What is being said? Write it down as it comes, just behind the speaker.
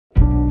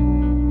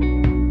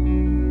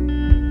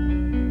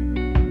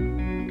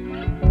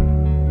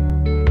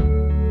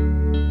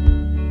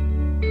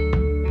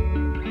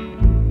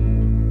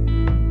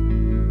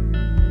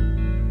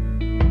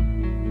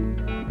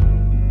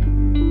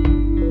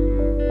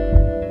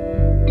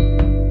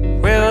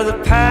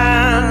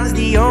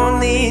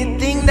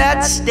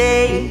I'd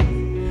stay.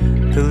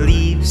 The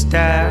leaves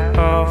die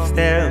off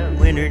that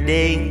winter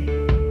day.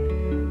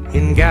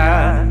 And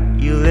God,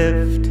 you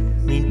left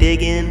me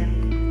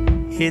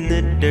digging in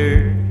the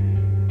dirt.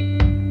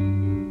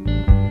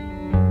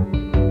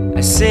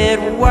 I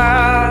said,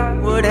 why,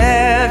 what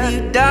have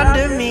you done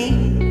to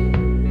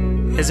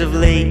me? As of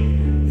late,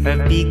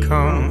 I've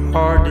become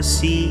hard to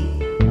see.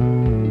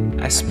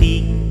 I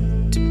speak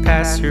to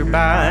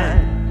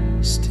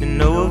passerbys to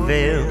no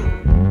avail.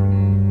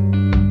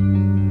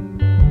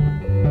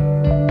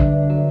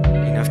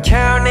 And I've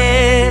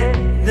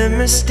counted the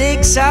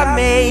mistakes I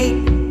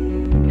made.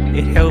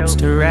 It helps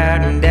to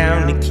write them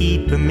down to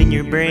keep them in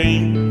your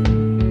brain.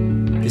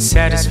 The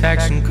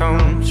satisfaction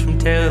comes from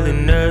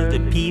telling other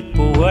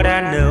people what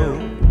I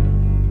know.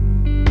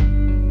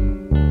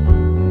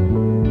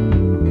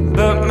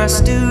 But my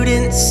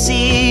students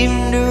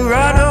seem to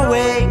run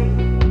away,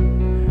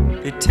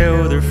 to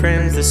tell their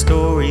friends the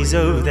stories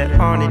of that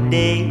haunted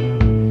day.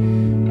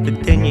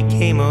 But then you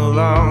came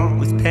along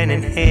with pen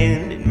in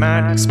hand and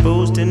mind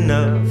exposed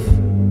enough.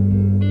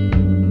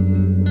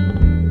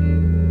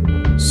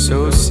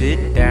 So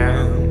sit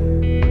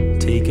down,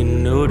 take a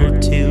note or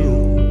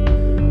two.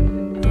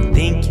 Don't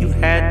think you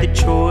had the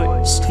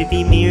choice to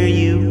be near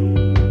you.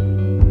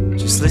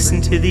 Just listen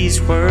to these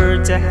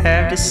words I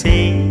have to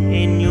say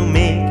and you'll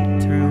make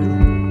it through.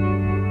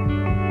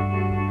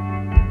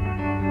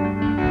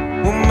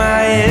 Well,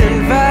 my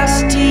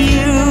advice to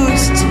you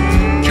is to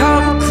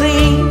come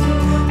clean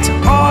to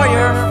all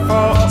your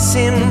faults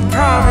and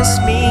promise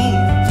me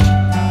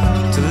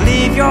to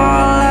live your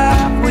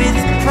life with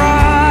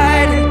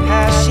pride and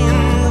passion.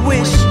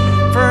 Wish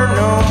for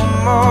no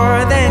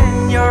more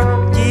than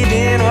you're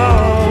giving.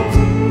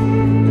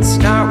 Oh, it's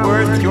not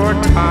worth your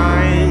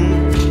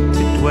time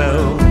to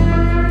dwell.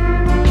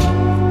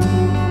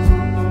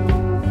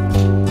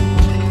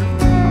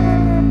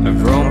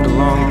 I've roamed a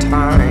long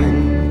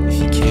time, if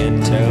you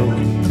can't tell.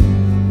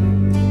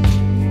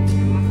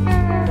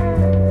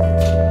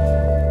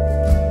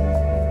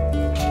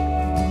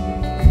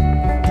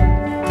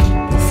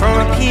 From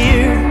up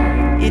here,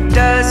 it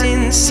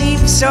doesn't seem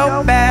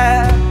so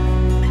bad.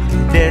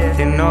 Death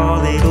and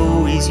all, it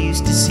always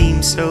used to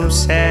seem so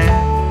sad.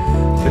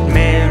 But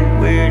man,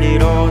 where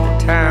did all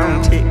the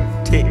time tick,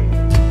 tick,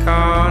 tick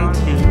on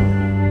to?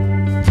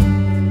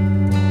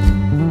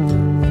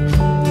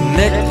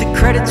 Let the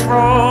credits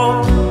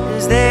roll,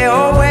 as they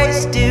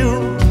always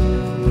do.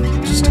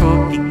 Just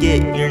hope you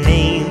get your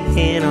name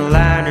in a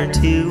line or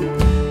two.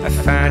 I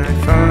find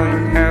it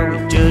fun how we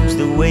judge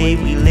the way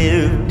we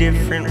live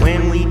different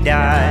when we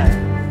die.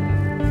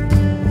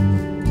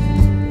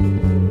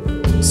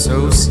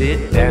 So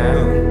sit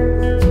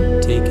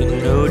down, take a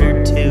note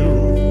or two.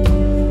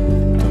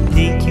 Don't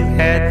think you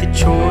had the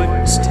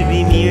choice to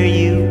be near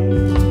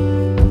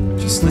you.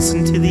 Just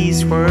listen to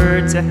these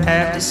words I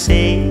have to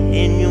say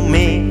and you'll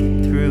make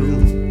it through.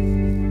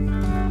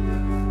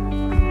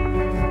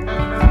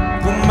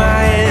 Well,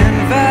 my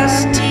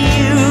advice to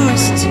you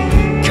is to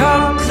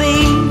come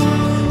clean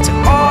to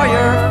all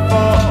your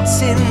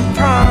faults and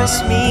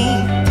promise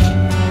me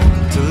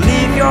to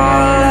live your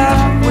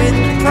life with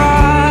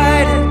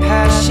pride and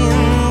passion.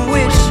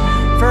 Wish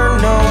for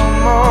no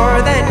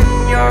more than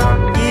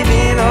you're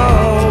giving.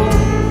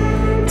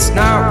 Oh, it's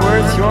not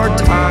worth your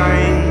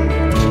time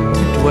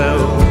to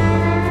dwell.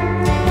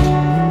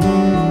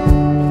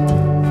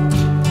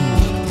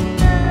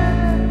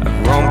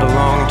 I've roamed a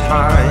long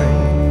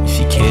time, if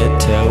you can't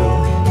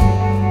tell.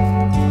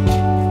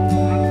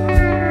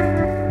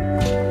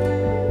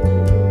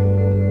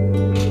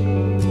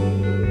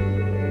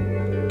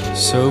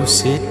 So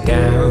sit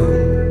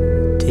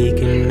down,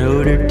 take a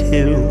note or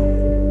two.